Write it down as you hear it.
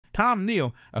Tom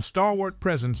Neal, a stalwart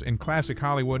presence in classic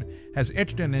Hollywood, has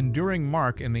etched an enduring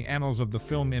mark in the annals of the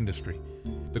film industry.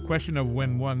 The question of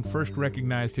when one first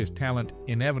recognized his talent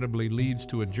inevitably leads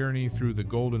to a journey through the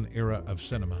golden era of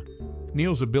cinema.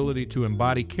 Neal's ability to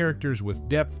embody characters with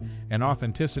depth and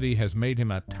authenticity has made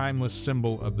him a timeless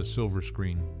symbol of the silver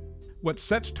screen. What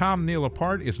sets Tom Neal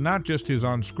apart is not just his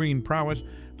on-screen prowess,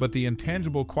 but the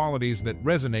intangible qualities that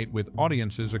resonate with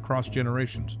audiences across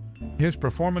generations. His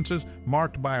performances,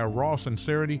 marked by a raw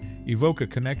sincerity, evoke a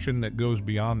connection that goes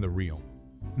beyond the real.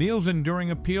 Neal's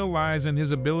enduring appeal lies in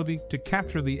his ability to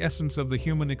capture the essence of the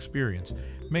human experience,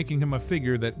 making him a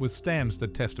figure that withstands the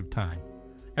test of time.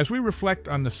 As we reflect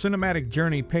on the cinematic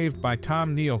journey paved by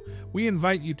Tom Neal, we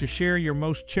invite you to share your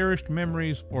most cherished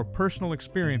memories or personal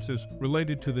experiences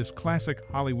related to this classic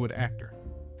Hollywood actor.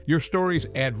 Your stories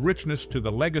add richness to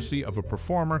the legacy of a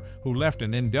performer who left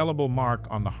an indelible mark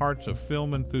on the hearts of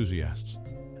film enthusiasts.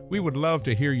 We would love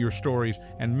to hear your stories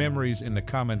and memories in the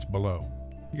comments below.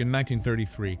 In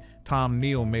 1933, Tom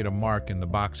Neal made a mark in the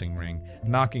boxing ring,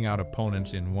 knocking out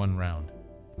opponents in one round.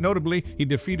 Notably, he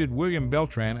defeated William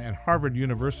Beltran at Harvard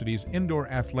University's indoor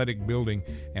athletic building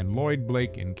and Lloyd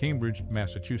Blake in Cambridge,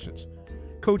 Massachusetts.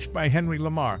 Coached by Henry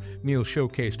Lamar, Neal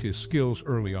showcased his skills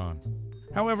early on.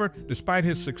 However, despite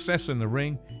his success in the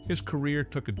ring, his career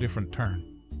took a different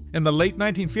turn. In the late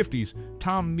 1950s,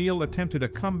 Tom Neal attempted a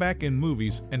comeback in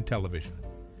movies and television.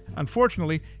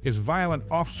 Unfortunately, his violent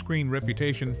off-screen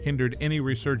reputation hindered any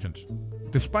resurgence.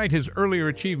 Despite his earlier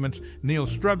achievements, Neal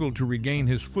struggled to regain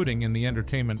his footing in the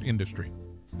entertainment industry.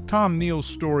 Tom Neal's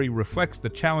story reflects the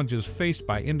challenges faced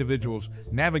by individuals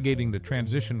navigating the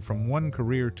transition from one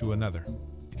career to another.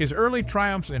 His early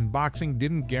triumphs in boxing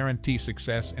didn't guarantee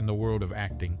success in the world of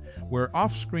acting, where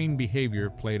off-screen behavior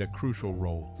played a crucial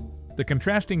role. The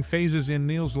contrasting phases in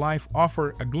Neal's life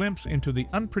offer a glimpse into the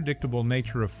unpredictable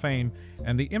nature of fame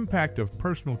and the impact of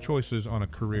personal choices on a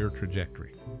career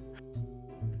trajectory.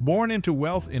 Born into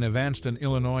wealth in Evanston,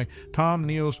 Illinois, Tom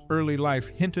Neal's early life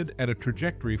hinted at a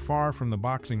trajectory far from the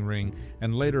boxing ring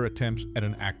and later attempts at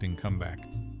an acting comeback.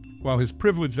 While his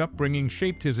privileged upbringing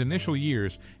shaped his initial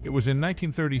years, it was in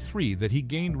 1933 that he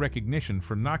gained recognition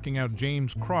for knocking out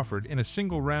James Crawford in a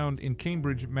single round in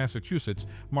Cambridge, Massachusetts,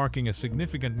 marking a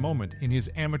significant moment in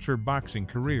his amateur boxing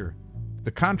career.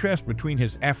 The contrast between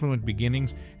his affluent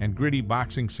beginnings and gritty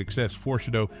boxing success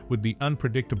foreshadow with the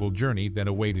unpredictable journey that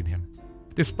awaited him.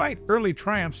 Despite early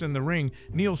triumphs in the ring,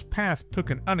 Neal's path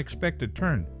took an unexpected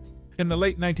turn. In the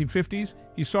late 1950s,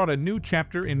 he sought a new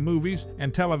chapter in movies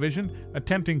and television,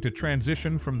 attempting to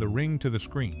transition from the ring to the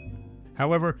screen.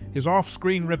 However, his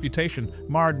off-screen reputation,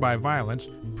 marred by violence,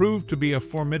 proved to be a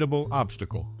formidable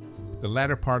obstacle. The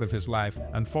latter part of his life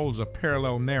unfolds a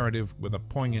parallel narrative with a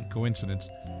poignant coincidence.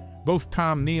 Both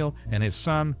Tom Neal and his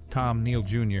son, Tom Neal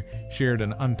Jr., shared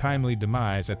an untimely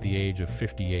demise at the age of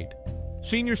 58.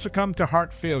 Senior succumbed to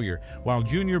heart failure, while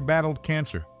Junior battled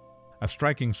cancer. A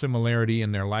striking similarity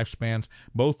in their lifespans,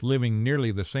 both living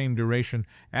nearly the same duration,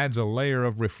 adds a layer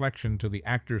of reflection to the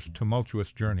actor's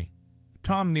tumultuous journey.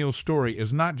 Tom Neal's story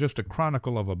is not just a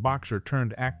chronicle of a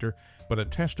boxer-turned-actor, but a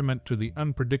testament to the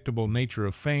unpredictable nature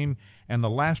of fame and the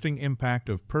lasting impact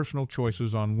of personal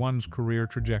choices on one's career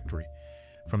trajectory.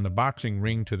 From the boxing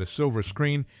ring to the silver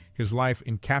screen, his life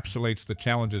encapsulates the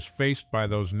challenges faced by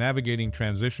those navigating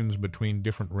transitions between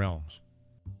different realms.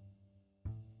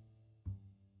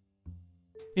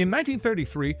 In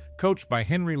 1933, coached by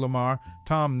Henry Lamar,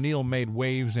 Tom Neal made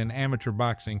waves in amateur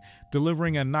boxing,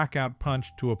 delivering a knockout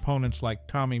punch to opponents like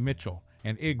Tommy Mitchell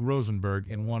and Ig Rosenberg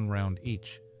in one round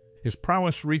each. His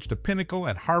prowess reached a pinnacle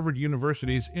at Harvard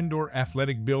University's indoor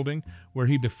athletic building, where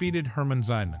he defeated Herman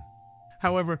Zineman.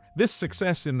 However, this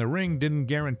success in the ring didn't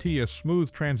guarantee a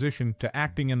smooth transition to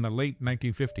acting in the late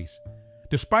 1950s.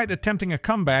 Despite attempting a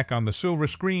comeback on the silver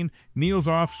screen, Neal's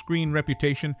off-screen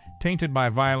reputation, tainted by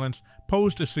violence,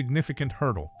 posed a significant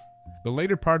hurdle. The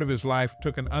later part of his life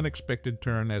took an unexpected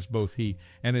turn as both he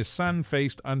and his son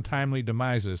faced untimely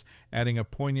demises, adding a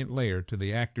poignant layer to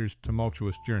the actor's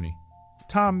tumultuous journey.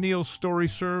 Tom Neal's story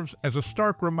serves as a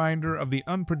stark reminder of the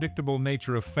unpredictable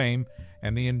nature of fame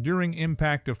and the enduring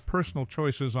impact of personal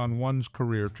choices on one's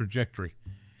career trajectory.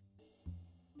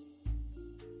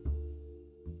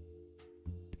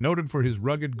 Noted for his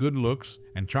rugged good looks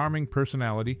and charming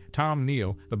personality, Tom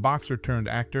Neal, the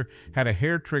boxer-turned-actor, had a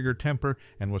hair-trigger temper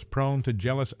and was prone to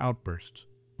jealous outbursts.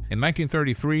 In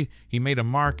 1933, he made a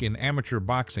mark in amateur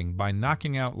boxing by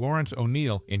knocking out Lawrence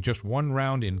O'Neal in just one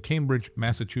round in Cambridge,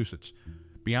 Massachusetts.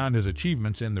 Beyond his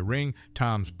achievements in the ring,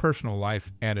 Tom's personal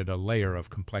life added a layer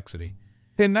of complexity.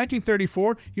 In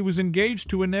 1934, he was engaged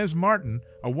to Inez Martin,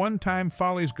 a one-time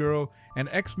Follies girl and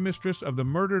ex-mistress of the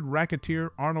murdered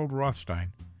racketeer Arnold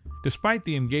Rothstein. Despite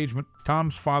the engagement,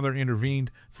 Tom's father intervened,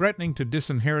 threatening to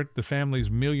disinherit the family's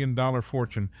million-dollar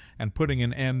fortune and putting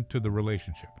an end to the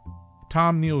relationship.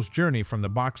 Tom Neal's journey from the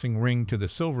boxing ring to the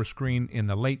silver screen in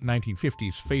the late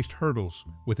 1950s faced hurdles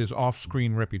with his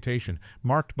off-screen reputation,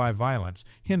 marked by violence,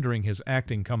 hindering his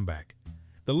acting comeback.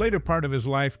 The later part of his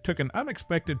life took an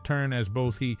unexpected turn as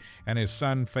both he and his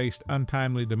son faced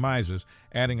untimely demises,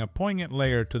 adding a poignant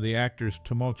layer to the actor's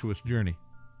tumultuous journey.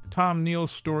 Tom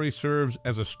Neal's story serves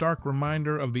as a stark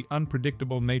reminder of the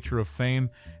unpredictable nature of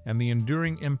fame and the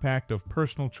enduring impact of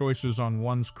personal choices on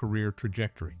one's career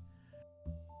trajectory.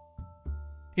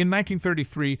 In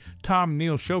 1933, Tom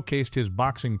Neal showcased his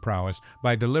boxing prowess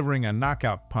by delivering a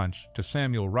knockout punch to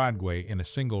Samuel Rodway in a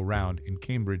single round in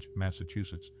Cambridge,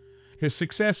 Massachusetts. His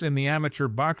success in the amateur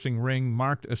boxing ring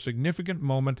marked a significant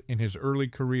moment in his early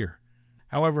career.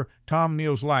 However, Tom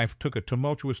Neal's life took a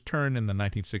tumultuous turn in the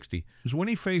 1960s when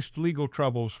he faced legal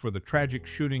troubles for the tragic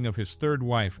shooting of his third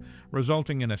wife,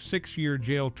 resulting in a 6-year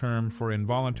jail term for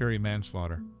involuntary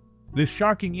manslaughter. This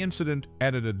shocking incident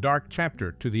added a dark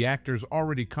chapter to the actor's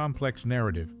already complex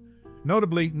narrative.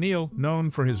 Notably, Neal, known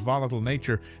for his volatile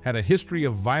nature, had a history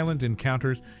of violent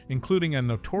encounters, including a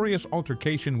notorious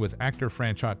altercation with actor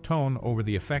Franchot Tone over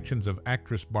the affections of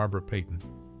actress Barbara Payton.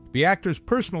 The actor's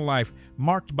personal life,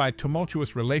 marked by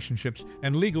tumultuous relationships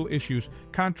and legal issues,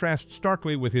 contrasts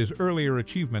starkly with his earlier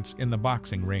achievements in the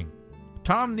boxing ring.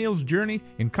 Tom Neal's journey,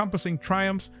 encompassing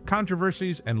triumphs,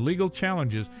 controversies, and legal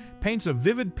challenges, paints a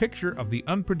vivid picture of the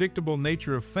unpredictable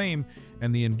nature of fame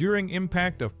and the enduring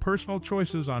impact of personal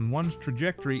choices on one's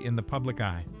trajectory in the public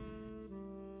eye.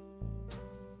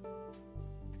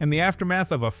 In the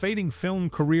aftermath of a fading film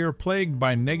career plagued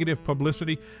by negative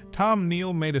publicity, Tom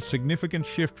Neal made a significant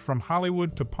shift from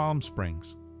Hollywood to Palm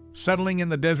Springs. Settling in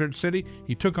the desert city,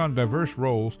 he took on diverse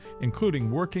roles,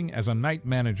 including working as a night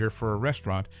manager for a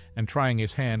restaurant and trying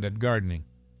his hand at gardening.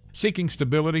 Seeking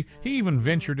stability, he even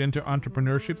ventured into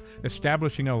entrepreneurship,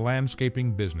 establishing a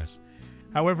landscaping business.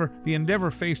 However, the endeavor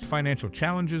faced financial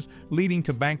challenges, leading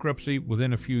to bankruptcy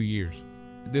within a few years.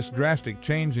 This drastic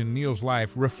change in Neal's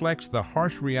life reflects the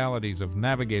harsh realities of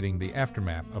navigating the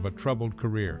aftermath of a troubled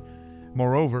career.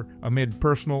 Moreover, amid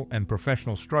personal and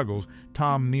professional struggles,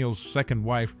 Tom Neal's second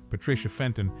wife, Patricia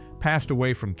Fenton, passed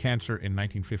away from cancer in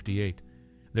 1958.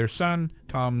 Their son,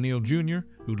 Tom Neal Jr.,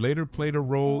 who later played a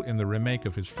role in the remake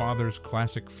of his father's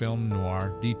classic film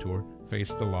noir, Detour,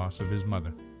 faced the loss of his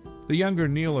mother. The younger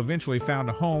Neal eventually found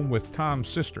a home with Tom's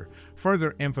sister,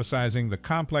 further emphasizing the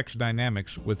complex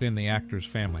dynamics within the actor's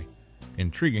family.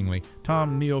 Intriguingly,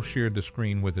 Tom Neal shared the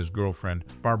screen with his girlfriend,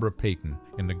 Barbara Payton,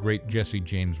 in The Great Jesse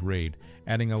James Raid,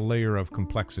 adding a layer of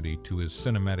complexity to his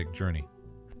cinematic journey.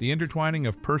 The intertwining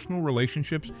of personal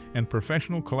relationships and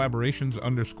professional collaborations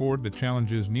underscored the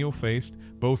challenges Neal faced,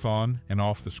 both on and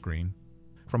off the screen.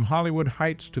 From Hollywood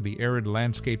heights to the arid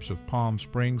landscapes of Palm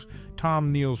Springs,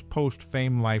 Tom Neal's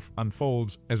post-fame life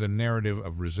unfolds as a narrative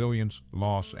of resilience,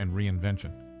 loss, and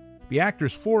reinvention. The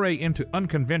actor's foray into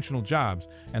unconventional jobs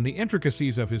and the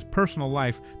intricacies of his personal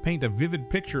life paint a vivid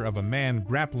picture of a man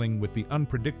grappling with the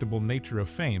unpredictable nature of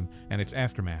fame and its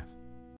aftermath.